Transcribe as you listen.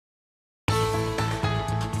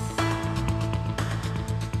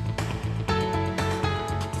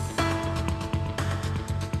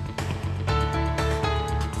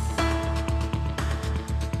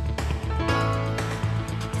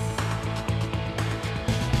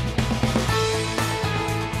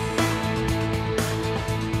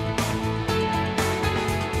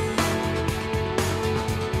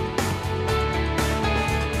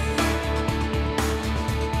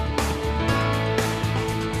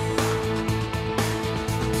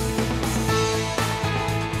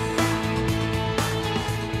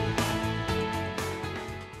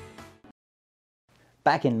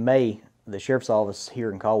Back in May, the Sheriff's Office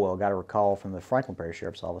here in Caldwell got a call from the Franklin Parish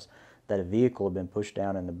Sheriff's Office that a vehicle had been pushed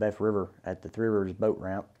down in the Beth River at the Three Rivers boat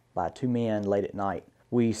ramp by two men late at night.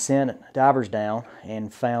 We sent divers down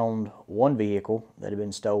and found one vehicle that had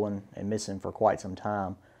been stolen and missing for quite some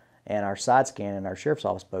time, and our side scan in our Sheriff's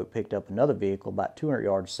Office boat picked up another vehicle about 200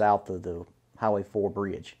 yards south of the Highway 4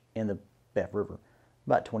 bridge in the Beth River,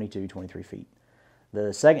 about 23 feet.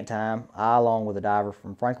 The second time, I, along with a diver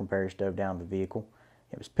from Franklin Parish, dove down the vehicle.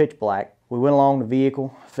 It was pitch black. We went along the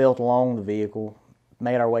vehicle, felt along the vehicle,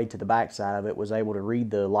 made our way to the back side of it, was able to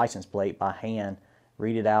read the license plate by hand,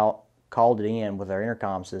 read it out, called it in with our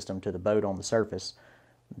intercom system to the boat on the surface.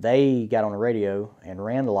 They got on the radio and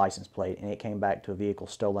ran the license plate, and it came back to a vehicle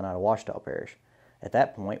stolen out of Caldwell Parish. At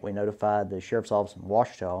that point, we notified the Sheriff's Office in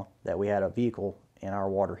Caldwell that we had a vehicle in our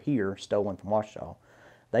water here stolen from Caldwell.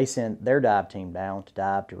 They sent their dive team down to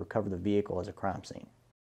dive to recover the vehicle as a crime scene.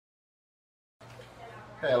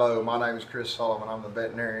 Hello, my name is Chris Sullivan. I'm the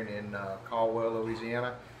veterinarian in Caldwell,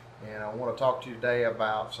 Louisiana, and I want to talk to you today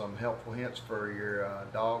about some helpful hints for your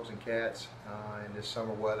dogs and cats in this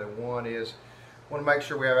summer weather. One is, want to make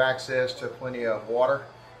sure we have access to plenty of water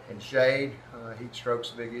and shade. Heat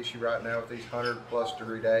stroke's a big issue right now with these 100+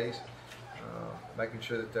 degree days. Making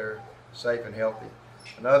sure that they're safe and healthy.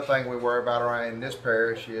 Another thing we worry about around in this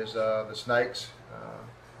parish is the snakes.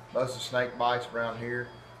 Most of the snake bites around here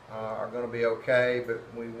are going to be okay, but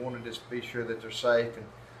we want to just be sure that they're safe. And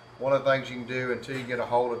one of the things you can do until you get a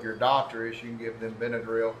hold of your doctor is you can give them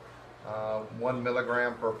Benadryl, 1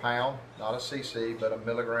 milligram per pound, not a cc, but a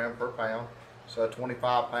milligram per pound. So a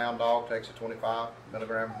 25-pound dog takes a 25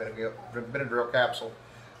 milligram Benadryl capsule,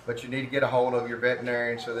 but you need to get a hold of your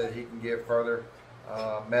veterinarian so that he can give further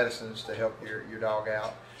medicines to help your dog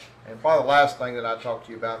out. And probably the last thing that I talk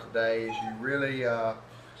to you about today is you really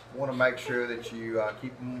want to make sure that you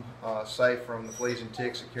keep them safe from the fleas and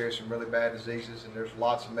ticks that carry some really bad diseases. And there's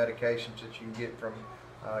lots of medications that you can get from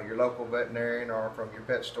your local veterinarian or from your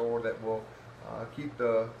pet store that will keep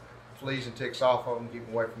the fleas and ticks off of them, keep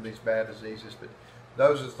them away from these bad diseases. But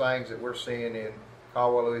those are the things that we're seeing in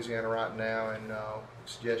Caldwell, Louisiana right now, and we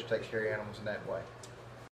suggest you take care of animals in that way.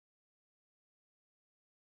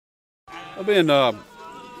 I've been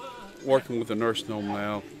working with a nursing home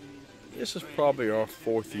now. This is probably our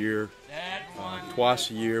 4th year.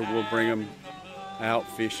 Twice a year we'll bring them out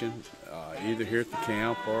fishing, either here at the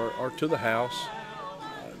camp or to the house.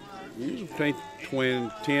 Usually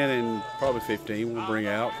between 10 and probably 15 we'll bring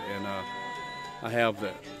out, and I have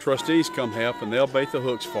the trustees come help, and they'll bait the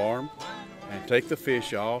hooks for them and take the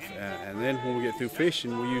fish off, and then when we get through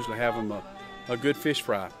fishing we usually have them a good fish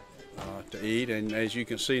fry to eat. And as you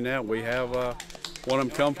can see now, we have one of them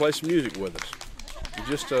come play some music with us,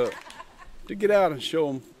 just to get out and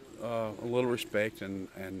show them a little respect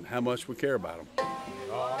and how much we care about them.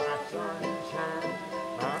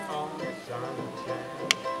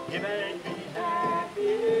 You make me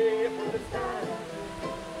happy for the time.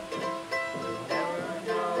 You'll never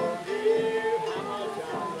know, dear, how much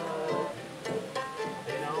I love you.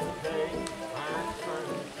 They don't take my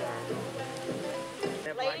sunshine.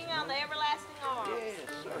 Leaning on the everlasting arms.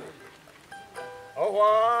 Yes, sir. Oh,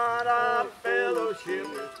 what a fellowship,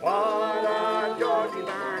 what a joy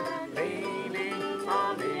divine, leaning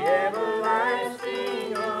on the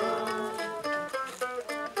everlasting arms.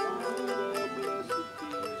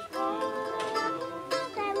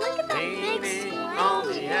 Leaning on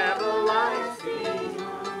the everlasting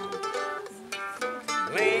arms.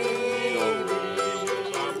 Leaning,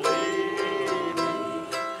 I'm leaning,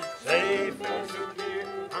 safe and secure,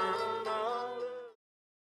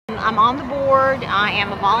 I'm on the board. I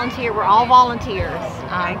am a volunteer. We're all volunteers.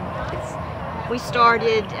 We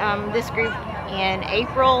started this group in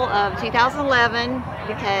April of 2011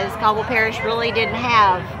 because Caldwell Parish really didn't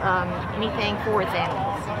have anything for its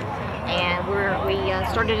animals. And we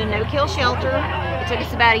started a no-kill shelter. It took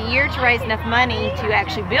us about a year to raise enough money to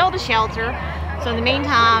actually build a shelter. So in the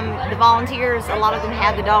meantime, the volunteers, a lot of them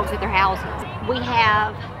had the dogs at their houses. We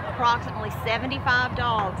have approximately 75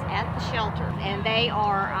 dogs at the shelter, and they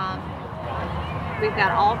are, we've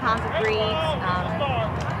got all kinds of breeds.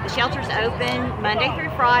 The shelter's open Monday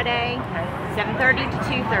through Friday, 7:30 to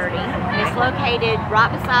 2:30, and it's located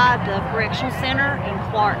right beside the Correctional Center in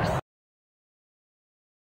Clarks.